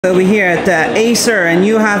Over here at Acer, and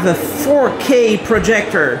you have a 4K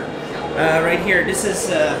projector right here. This is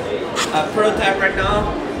a prototype right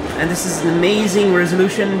now, and this is an amazing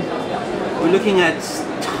resolution. We're looking at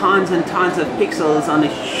tons and tons of pixels on a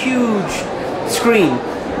huge screen.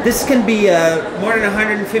 This can be more than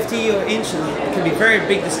 150 inches. It can be a very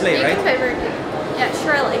big display, right? Yeah,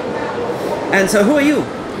 surely. And so, who are you?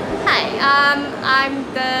 Hi, I'm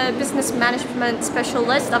the business management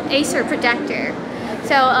specialist of Acer Projector.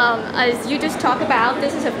 So as you just talked about,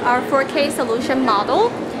 this is our 4K solution model,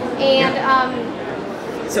 and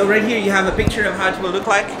so right here you have a picture of how it will look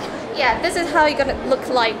like. Yeah, this is how it's gonna look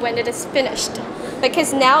like when it is finished,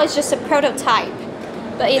 because now it's just a prototype,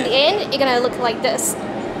 but in the end it's gonna look like this.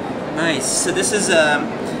 Nice. So this is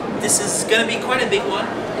gonna be quite a big one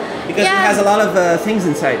because it has a lot of things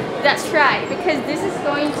inside. That's right, because this is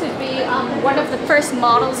going to be one of the first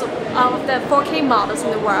models of the 4K models in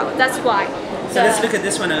the world. That's why. So let's look at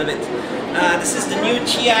this one a little bit. This is the new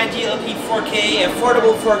TI DLP 4K,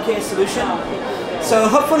 affordable 4K solution. So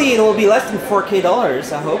hopefully it will be less than $4K,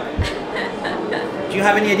 I hope. Do you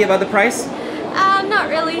have any idea about the price? Not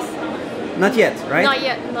really. Not yet, right? Not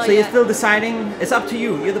yet. So you're still deciding? It's up to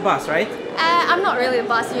you. You're the boss, right? I'm not really the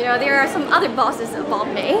boss. You know, there are some other bosses above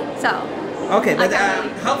me. So. Okay, but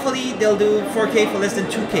hopefully they'll do 4K for less than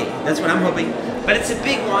 2K. That's what I'm hoping. But it's a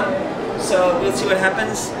big one, so we'll see what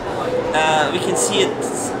happens. We can see it,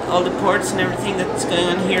 all the ports and everything that's going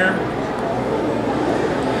on here.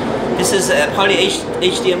 This is probably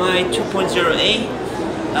HDMI 2.0A.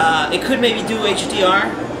 It could maybe do HDR.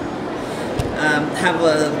 Have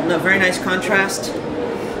a very nice contrast.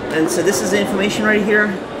 And so this is the information right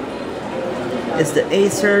here. It's the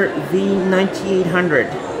Acer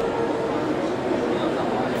V9800.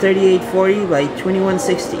 3840 by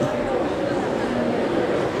 2160.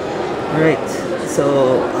 Alright.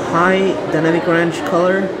 So high dynamic range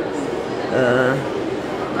color,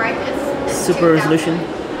 super resolution.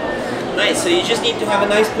 Nice. So you just need to have a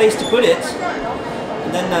nice place to put it,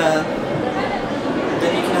 and then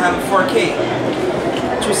you can have a 4K,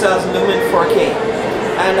 2000 lumen 4K.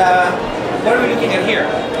 And what are we looking at here?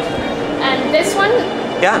 And this one?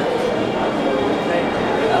 Yeah.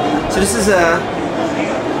 So this is a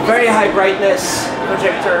very high brightness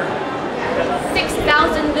projector.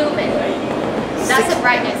 6000 lumens. That's the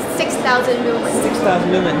brightness, 6000 lumens.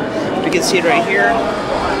 6000 lumen. You can see it right here.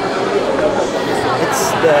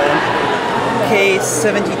 It's the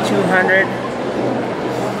K7200.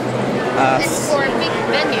 It's for big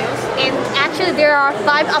venues, and actually there are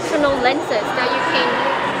 5 optional lenses that you can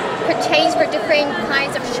purchase for different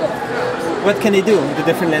kinds of short throws. What can they do, the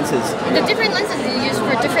different lenses? The different lenses you use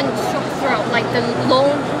for different short throw, like the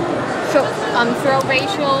long short throw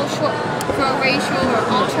ratio, short throw ratio, or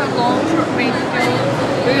ultra long short ratio.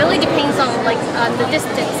 It really depends on the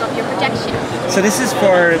distance of your projection. So this is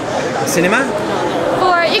for cinema?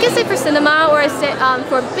 For, you can say for cinema, or say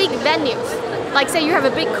for big venues. Like say you have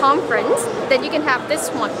a big conference, then you can have this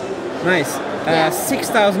one. Nice.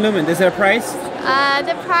 6000 lumen. Is there a price?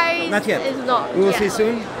 The price not yet. Is not. We will see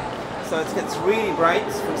soon. So it gets really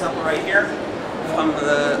bright. For example, right here, from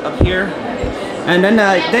up here, and then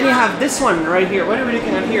you have this one right here. What are we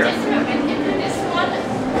looking at here? This one.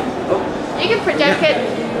 Oh. You can project it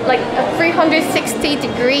like 360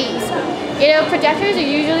 degrees. You know, projectors you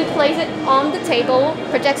usually place it on the table,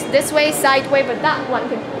 projects this way, sideways, but that one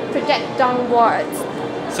can project downwards.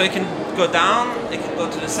 So it can go down, it can go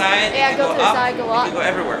to the side, yeah, it can go to the side, go up. it can go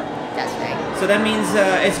everywhere. That's right. So that means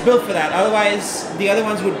it's built for that. Otherwise, the other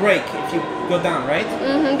ones would break if you go down, right?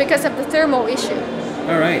 Mm-hmm, because of the thermal issue.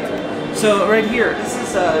 All right. So right here, this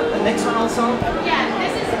is the next one also. Yeah,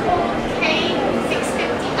 this is called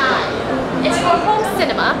K650i. It's for home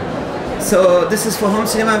cinema. So this is for home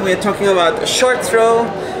cinema. We're talking about a short throw,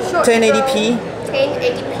 1080p.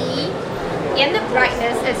 1080p, and the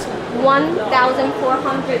brightness is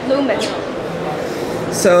 1400 lumens.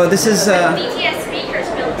 So this is DTS speakers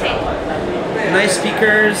built in. Nice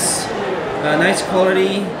speakers, nice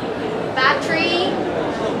quality. Battery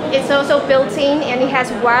is also built in, and it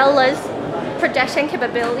has wireless projection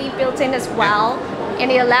capability built in as well,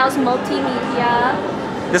 and it allows multimedia.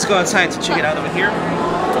 Let's go outside to check it out over here.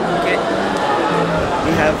 Okay.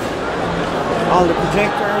 We have all the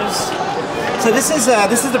projectors. So this is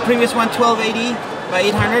the previous one, 1280 by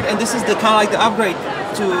 800, and this is the kind of like the upgrade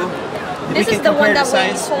to. This is the one that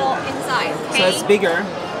we saw inside. Okay? So it's bigger,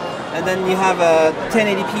 and then you have a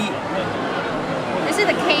 1080p. This is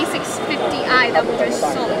the K650i that we just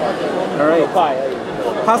saw. All right.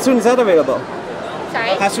 How soon is that available?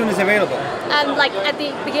 Sorry? How soon is it available? Like at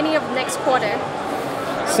the beginning of next quarter.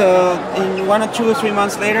 So in 1 or 2 or 3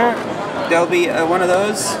 months later, there'll be one of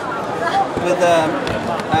those with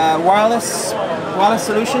wireless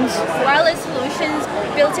solutions. Wireless solutions,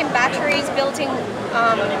 built-in batteries, built-in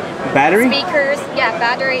Battery? speakers. Yeah,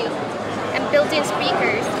 battery, and built-in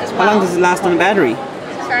speakers as well. How long does it last on a battery?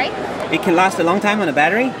 Sorry? It can last a long time on a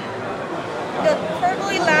battery? It'll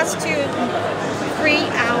probably last to 3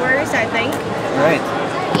 hours, I think. Right.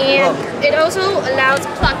 And it also allows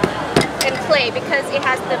plug and play because it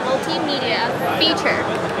has the multimedia feature.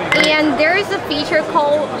 And there is a feature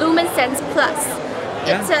called LumenSense Plus.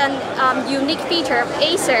 It's a unique feature of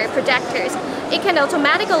Acer projectors. It can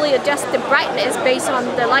automatically adjust the brightness based on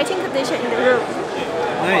the lighting condition in the room.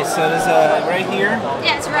 Nice, so there's a right here.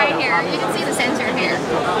 Yeah, it's right here. You can see the sensor here.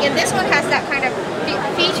 And this one has that kind of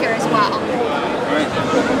feature as well. Right.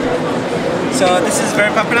 So this is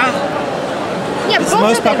very popular? Yeah, it's the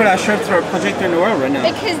most popular short-throw projector in the world right now.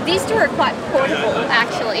 Because these two are quite portable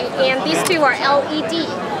actually. And these two are LED.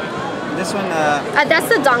 This one... that's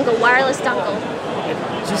the dongle, wireless dongle. It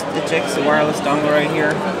just ejects the wireless dongle right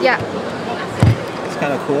here. Yeah. It's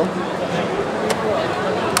kind of cool.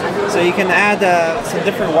 So you can add some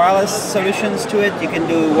different wireless solutions to it. You can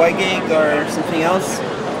do WiGig or something else.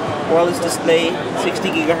 Wireless display, 60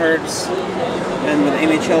 gigahertz, and with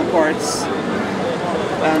MHL ports.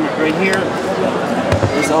 And right here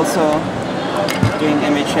is also doing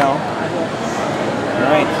MHL.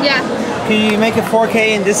 Alright. Yeah. Can you make a 4K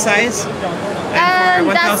in this size?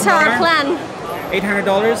 That's our plan.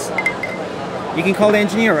 $800? You can call the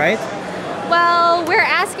engineer, right? Well, we're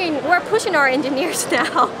pushing our engineers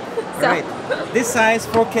now. So. Right. This size,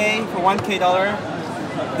 4K for $1K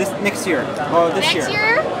this next year. Oh, this year. Next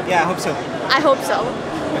year? Yeah, I hope so. I hope so.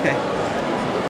 Okay.